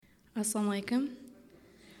Assalamu alaikum.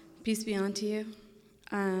 Peace be unto you.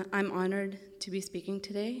 I'm honored to be speaking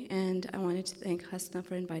today, and I wanted to thank Hasna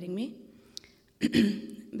for inviting me.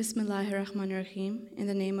 Bismillahirrahmanirrahim. In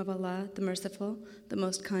the name of Allah, the Merciful, the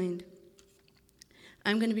Most Kind.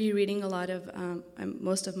 I'm going to be reading a lot of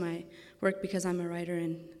most of my work because I'm a writer,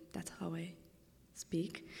 and that's how I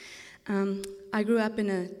speak. I grew up in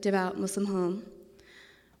a devout Muslim home.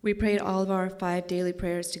 We prayed all of our 5 daily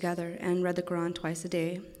prayers together and read the Quran twice a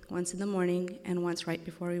day, once in the morning and once right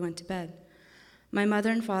before we went to bed. My mother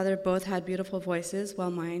and father both had beautiful voices, while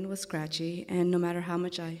mine was scratchy, and no matter how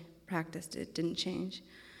much I practiced, it didn't change.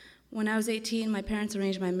 When I was 18, my parents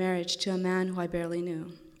arranged my marriage to a man who I barely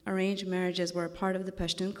knew. Arranged marriages were a part of the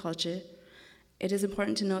Pashtun culture. It is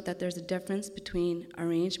important to note that there's a difference between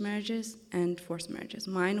arranged marriages and forced marriages.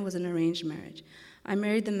 Mine was an arranged marriage. I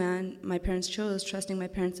married the man my parents chose, trusting my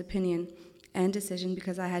parents' opinion and decision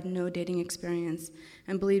because I had no dating experience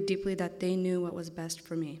and believed deeply that they knew what was best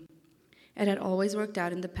for me. It had always worked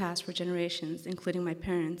out in the past for generations, including my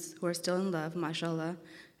parents, who are still in love, mashallah,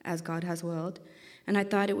 as God has willed, and I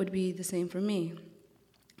thought it would be the same for me.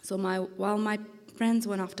 So while my friends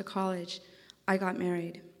went off to college, I got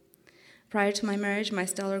married. Prior to my marriage, my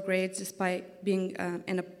stellar grades, despite being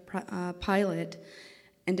in a pilot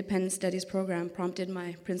independent studies program, prompted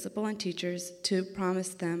my principal and teachers to promise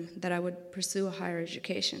them that I would pursue a higher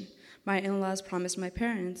education. My in-laws promised my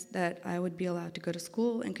parents that I would be allowed to go to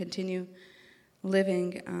school and continue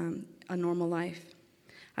living a normal life.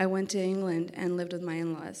 I went to England and lived with my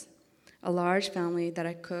in-laws, a large family that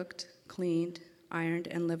I cooked, cleaned, ironed,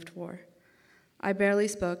 and lived for. I barely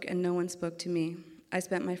spoke, and no one spoke to me. I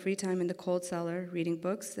spent my free time in the cold cellar reading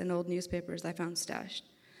books and old newspapers I found stashed.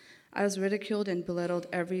 I was ridiculed and belittled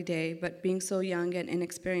every day, but being so young and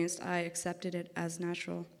inexperienced, I accepted it as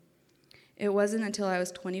natural. It wasn't until I was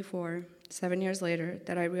 24, 7 years later,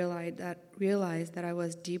 that I realized that I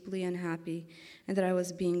was deeply unhappy and that I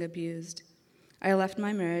was being abused. I left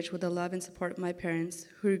my marriage with the love and support of my parents,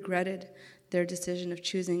 who regretted their decision of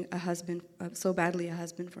choosing a husband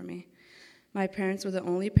for me. My parents were the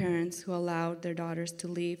only parents who allowed their daughters to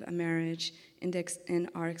leave a marriage in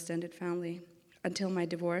our extended family. Until my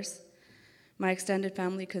divorce, my extended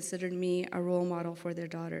family considered me a role model for their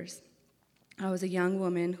daughters. I was a young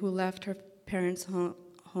woman who left her parents'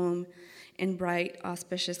 home in bright,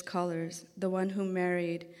 auspicious colors, the one who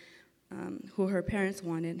married who her parents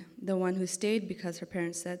wanted, the one who stayed because her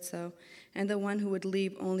parents said so, and the one who would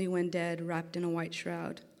leave only when dead, wrapped in a white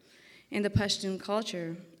shroud. In the Pashtun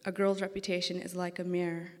culture, a girl's reputation is like a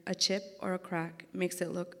mirror. A chip or a crack makes it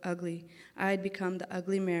look ugly. I had become the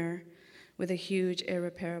ugly mirror with a huge,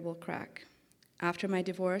 irreparable crack. After my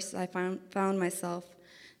divorce, I found myself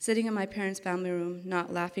sitting in my parents' family room,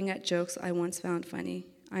 not laughing at jokes I once found funny.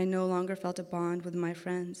 I no longer felt a bond with my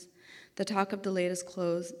friends. The talk of the latest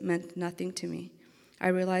clothes meant nothing to me. I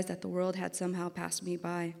realized that the world had somehow passed me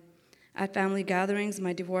by. At family gatherings,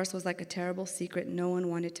 my divorce was like a terrible secret no one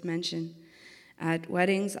wanted to mention. At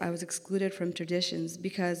weddings, I was excluded from traditions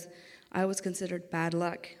because I was considered bad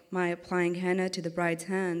luck. My applying henna to the bride's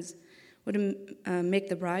hands would make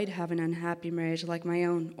the bride have an unhappy marriage like my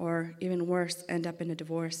own, or even worse, end up in a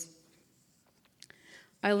divorce.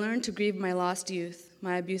 I learned to grieve my lost youth,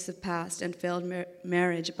 my abusive past, and failed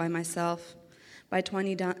marriage by myself. By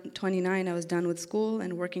 29, I was done with school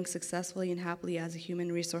and working successfully and happily as a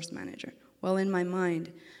human resource manager. Well, in my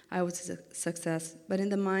mind, I was a success, but in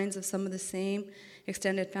the minds of some of the same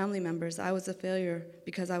extended family members, I was a failure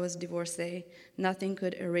because I was divorcee. Nothing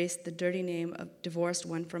could erase the dirty name of divorced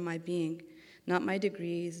one from my being. Not my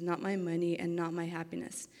degrees, not my money, and not my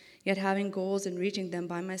happiness. Yet having goals and reaching them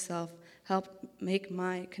by myself helped make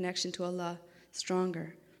my connection to Allah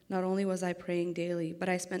stronger. Not only was I praying daily, but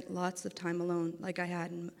I spent lots of time alone, like I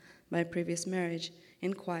had in my previous marriage,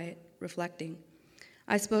 in quiet, reflecting.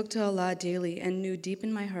 I spoke to Allah daily and knew deep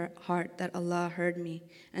in my heart that Allah heard me,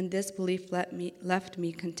 and this belief left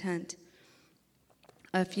me content.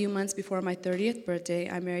 A few months before my 30th birthday,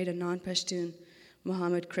 I married a non-Pashtun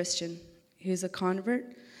Muhammad Christian. He was a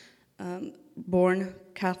convert, born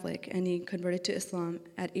Catholic, and he converted to Islam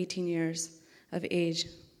at 18 years of age,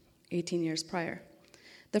 18 years prior.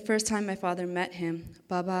 The first time my father met him,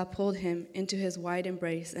 Baba pulled him into his wide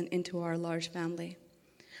embrace and into our large family.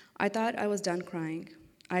 I thought I was done crying.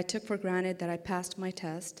 I took for granted that I passed my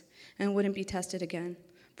test and wouldn't be tested again.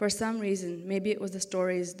 For some reason, maybe it was the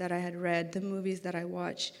stories that I had read, the movies that I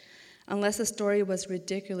watched. Unless a story was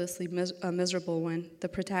ridiculously a miserable one, the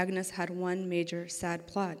protagonist had one major sad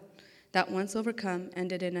plot that, once overcome,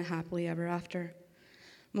 ended in a happily ever after.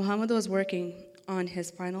 Muhammad was working on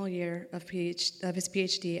his final year of his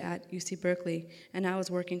PhD at UC Berkeley, and I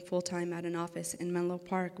was working full-time at an office in Menlo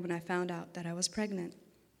Park when I found out that I was pregnant.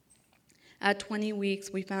 At 20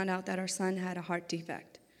 weeks, we found out that our son had a heart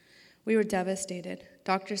defect. We were devastated.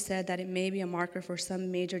 Doctors said that it may be a marker for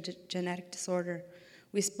some major genetic disorder.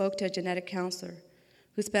 We spoke to a genetic counselor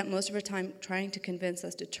who spent most of her time trying to convince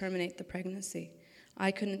us to terminate the pregnancy.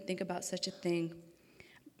 I couldn't think about such a thing.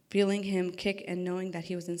 Feeling him kick and knowing that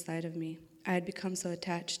he was inside of me, I had become so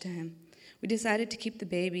attached to him. We decided to keep the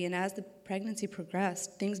baby, and as the pregnancy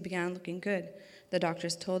progressed, things began looking good. The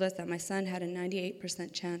doctors told us that my son had a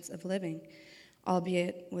 98% chance of living,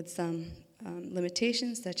 albeit with some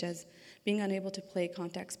limitations, such as being unable to play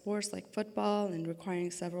contact sports like football and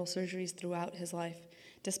requiring several surgeries throughout his life.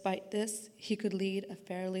 Despite this, he could lead a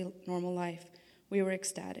fairly normal life. We were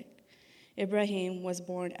ecstatic. Ibrahim was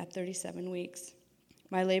born at 37 weeks.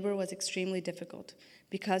 My labor was extremely difficult.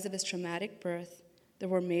 Because of his traumatic birth, there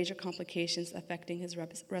were major complications affecting his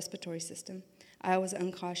respiratory system. I was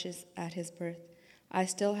unconscious at his birth. I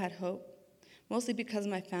still had hope, mostly because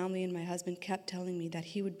my family and my husband kept telling me that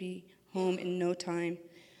he would be home in no time.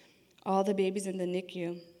 All the babies in the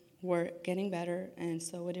NICU were getting better, and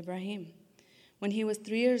so would Ibrahim. When he was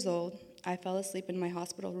 3 years old, I fell asleep in my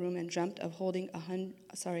hospital room and dreamt of holding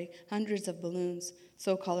hundreds of balloons,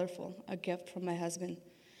 so colorful, a gift from my husband.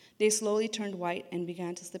 They slowly turned white and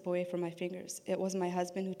began to slip away from my fingers. It was my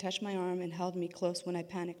husband who touched my arm and held me close when I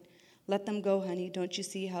panicked. "Let them go, honey. Don't you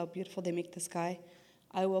see how beautiful they make the sky?"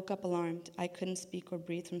 I woke up alarmed. I couldn't speak or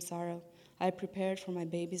breathe from sorrow. I prepared for my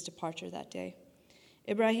baby's departure that day.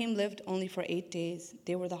 Ibrahim lived only for 8 days.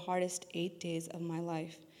 They were the hardest 8 days of my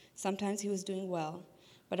life. Sometimes he was doing well,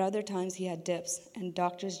 but other times he had dips, and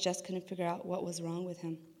doctors just couldn't figure out what was wrong with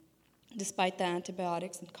him. Despite the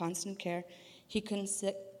antibiotics and constant care, he couldn't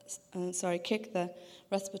kick the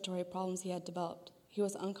respiratory problems he had developed. He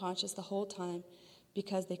was unconscious the whole time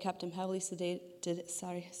because they kept him heavily sedated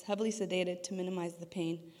to minimize the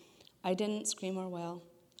pain. I didn't scream or wail.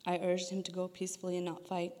 I urged him to go peacefully and not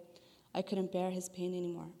fight. I couldn't bear his pain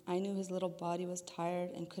anymore. I knew his little body was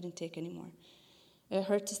tired and couldn't take anymore. It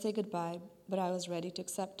hurt to say goodbye, but I was ready to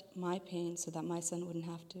accept my pain so that my son wouldn't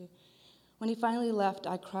have to. When he finally left,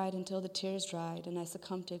 I cried until the tears dried, and I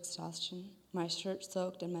succumbed to exhaustion. My shirt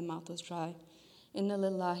soaked and my mouth was dry. Inna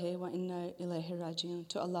lillahi wa inna ilayhi rajiun.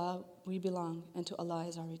 To Allah we belong, and to Allah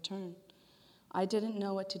is our return. I didn't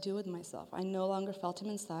know what to do with myself. I no longer felt him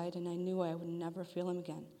inside, and I knew I would never feel him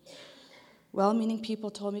again. Well-meaning people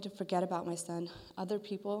told me to forget about my son. Other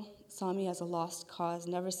people saw me as a lost cause,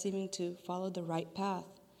 never seeming to follow the right path.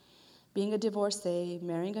 Being a divorcee,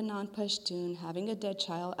 marrying a non-Pashtun, having a dead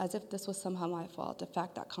child, as if this was somehow my fault, a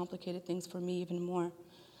fact that complicated things for me even more.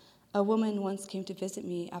 A woman once came to visit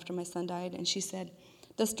me after my son died, and she said,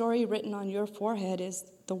 "The story written on your forehead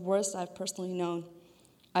is the worst I've personally known."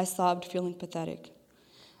 I sobbed, feeling pathetic.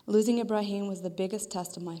 Losing Ibrahim was the biggest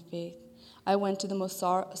test of my faith. I went to the most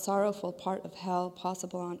sorrowful part of hell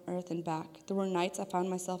possible on earth and back. There were nights I found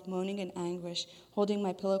myself moaning in anguish, holding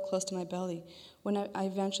my pillow close to my belly. When I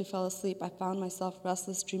eventually fell asleep, I found myself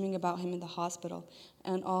restless, dreaming about him in the hospital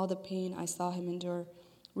and all the pain I saw him endure,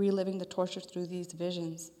 reliving the torture through these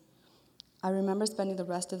visions. I remember spending the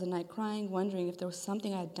rest of the night crying, wondering if there was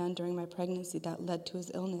something I had done during my pregnancy that led to his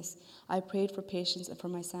illness. I prayed for patience and for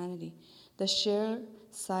my sanity. The sheer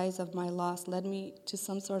size of my loss led me to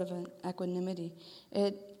some sort of an equanimity.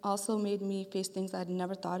 It also made me face things I had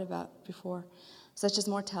never thought about before, such as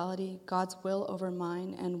mortality, God's will over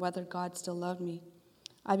mine, and whether God still loved me.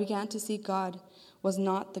 I began to see God was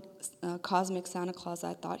not the cosmic Santa Claus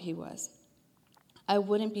I thought he was. I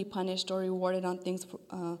wouldn't be punished or rewarded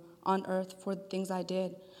on earth for the things I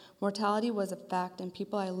did. Mortality was a fact, and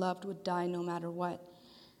people I loved would die no matter what.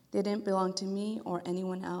 They didn't belong to me or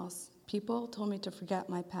anyone else. People told me to forget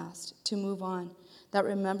my past, to move on, that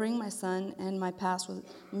remembering my son and my past was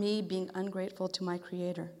me being ungrateful to my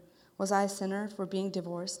Creator. Was I a sinner for being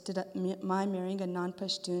divorced? Did my marrying a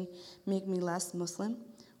non-Pashtun make me less Muslim?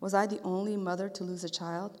 Was I the only mother to lose a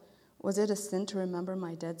child? Was it a sin to remember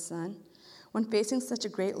my dead son? When facing such a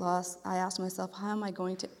great loss, I asked myself, how am I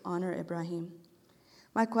going to honor Ibrahim?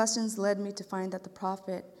 My questions led me to find that the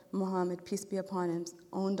Prophet Muhammad, peace be upon him,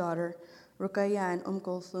 own daughter, Ruqayya and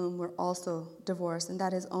Kulthum were also divorced, and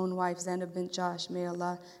that his own wife, Zainab bint Jahsh, may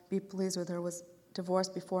Allah be pleased with her, was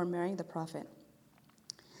divorced before marrying the Prophet.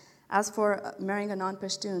 As for marrying a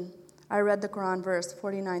non-Pashtun, I read the Quran verse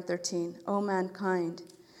 49:13, "O mankind,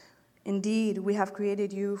 indeed we have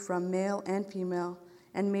created you from male and female,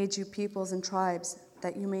 and made you peoples and tribes,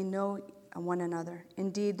 that you may know one another.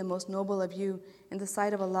 Indeed, the most noble of you in the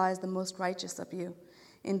sight of Allah is the most righteous of you.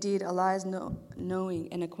 Indeed, Allah is knowing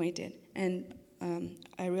and acquainted. And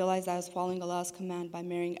I realized I was following Allah's command by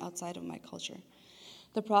marrying outside of my culture.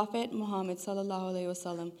 The Prophet Muhammad sallallahu alaihi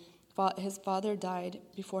wasallam, his father died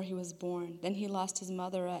before he was born. Then he lost his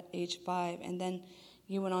mother at age 5, and then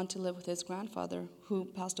he went on to live with his grandfather, who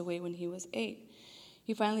passed away when he was 8.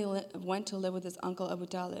 He finally went to live with his uncle Abu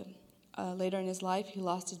Talib. Later in his life, he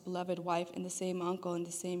lost his beloved wife and the same uncle in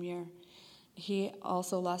the same year. He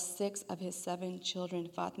also lost 6 of his 7 children.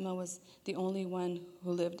 Fatima was the only one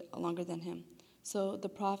who lived longer than him. So the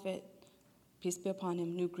Prophet, peace be upon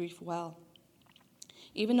him, knew grief well.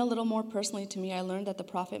 Even a little more personally to me, I learned that the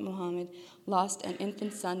Prophet Muhammad lost an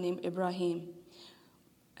infant son named Ibrahim.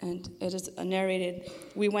 And it is narrated,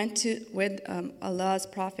 we went with Allah's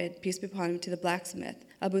Prophet, peace be upon him, to the blacksmith,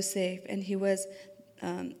 Abu Saif, and he was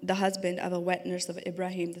the husband of a wet nurse of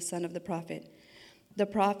Ibrahim, the son of the Prophet. The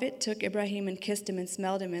Prophet took Ibrahim and kissed him and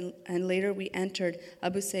smelled him, and later we entered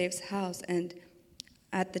Abu Saif's house, and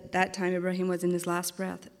at that time Ibrahim was in his last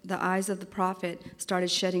breath. The eyes of the Prophet started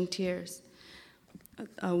shedding tears.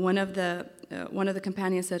 One of the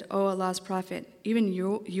companions said, "Oh, Allah's Prophet, even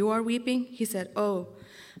you are weeping?" He said,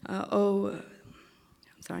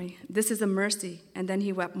 this is a mercy." And then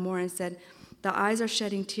he wept more and said, "The eyes are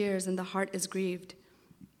shedding tears and the heart is grieved,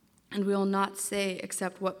 and we will not say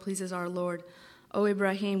except what pleases our Lord. O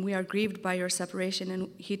Ibrahim, we are grieved by your separation." And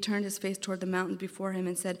he turned his face toward the mountain before him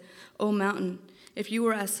and said, "O mountain, if you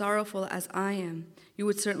were as sorrowful as I am, you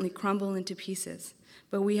would certainly crumble into pieces.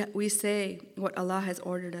 But we say what Allah has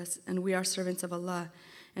ordered us, and we are servants of Allah,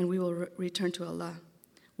 and we will return to Allah.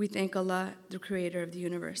 We thank Allah, the creator of the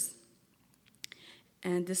universe."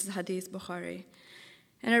 And this is Hadith Bukhari.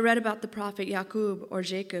 And I read about the Prophet Yaqub, or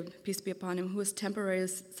Jacob, peace be upon him, who was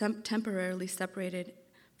temporarily separated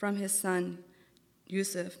from his son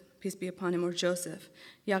Yusuf, peace be upon him, or Joseph.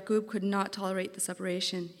 Yaqub could not tolerate the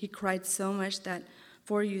separation. He cried so much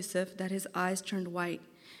for Yusuf that his eyes turned white,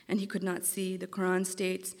 and he could not see. The Quran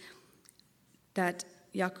states that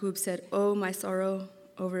Yaqub said, "Oh, my sorrow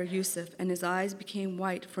over Yusuf," and his eyes became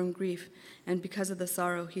white from grief, and because of the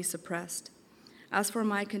sorrow he suppressed. As for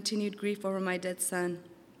my continued grief over my dead son,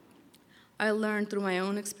 I learned through my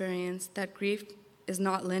own experience that grief is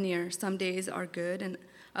not linear. Some days are good, and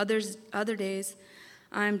other days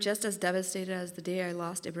I am just as devastated as the day I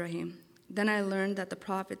lost Ibrahim. Then I learned that the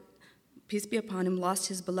Prophet, peace be upon him, lost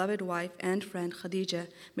his beloved wife and friend Khadija,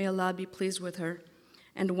 may Allah be pleased with her.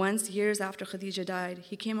 And once, years after Khadija died,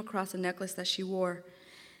 he came across a necklace that she wore,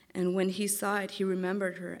 and when he saw it, he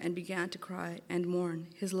remembered her and began to cry and mourn.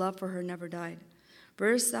 His love for her never died.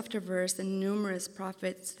 Verse after verse and numerous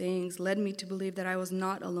prophets' sayings led me to believe that I was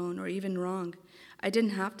not alone or even wrong. I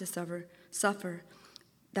didn't have to suffer.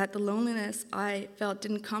 That the loneliness I felt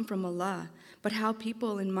didn't come from Allah, but how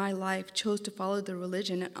people in my life chose to follow their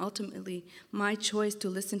religion, and ultimately my choice to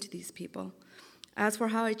listen to these people. As for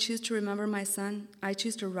how I choose to remember my son, I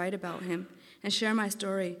choose to write about him and share my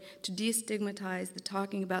story to destigmatize the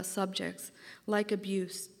talking about subjects like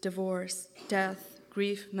abuse, divorce, death,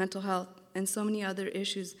 grief, mental health, and so many other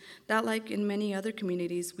issues that, like in many other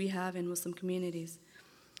communities, we have in Muslim communities.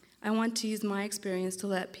 I want to use my experience to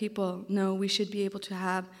let people know we should be able to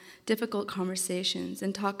have difficult conversations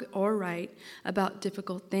and talk or write about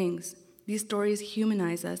difficult things. These stories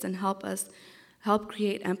humanize us and help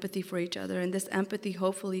create empathy for each other, and this empathy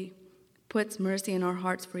hopefully puts mercy in our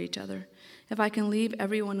hearts for each other. If I can leave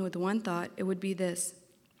everyone with one thought, it would be this.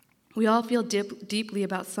 We all feel deeply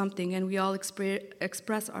about something, and we all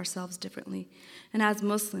express ourselves differently. And as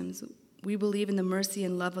Muslims, we believe in the mercy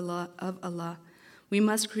and love of Allah. We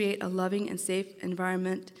must create a loving and safe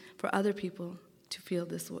environment for other people to feel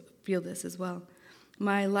this as well.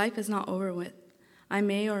 My life is not over with. I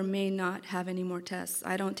may or may not have any more tests.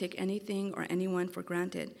 I don't take anything or anyone for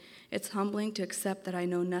granted. It's humbling to accept that I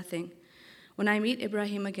know nothing. When I meet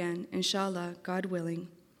Ibrahim again, inshallah, God willing,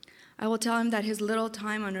 I will tell him that his little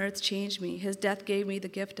time on earth changed me. His death gave me the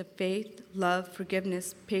gift of faith, love,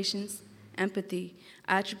 forgiveness, patience, empathy,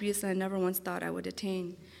 attributes that I never once thought I would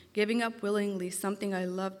attain. Giving up willingly something I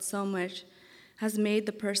loved so much has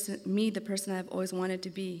made me the person I've always wanted to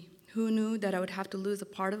be. Who knew that I would have to lose a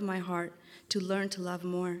part of my heart to learn to love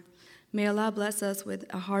more? May Allah bless us with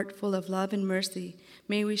a heart full of love and mercy.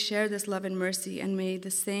 May we share this love and mercy, and may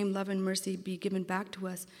the same love and mercy be given back to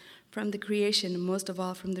us from the creation, and most of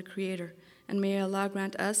all from the Creator. And may Allah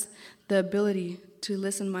grant us the ability to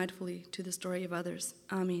listen mindfully to the story of others.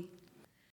 Ameen.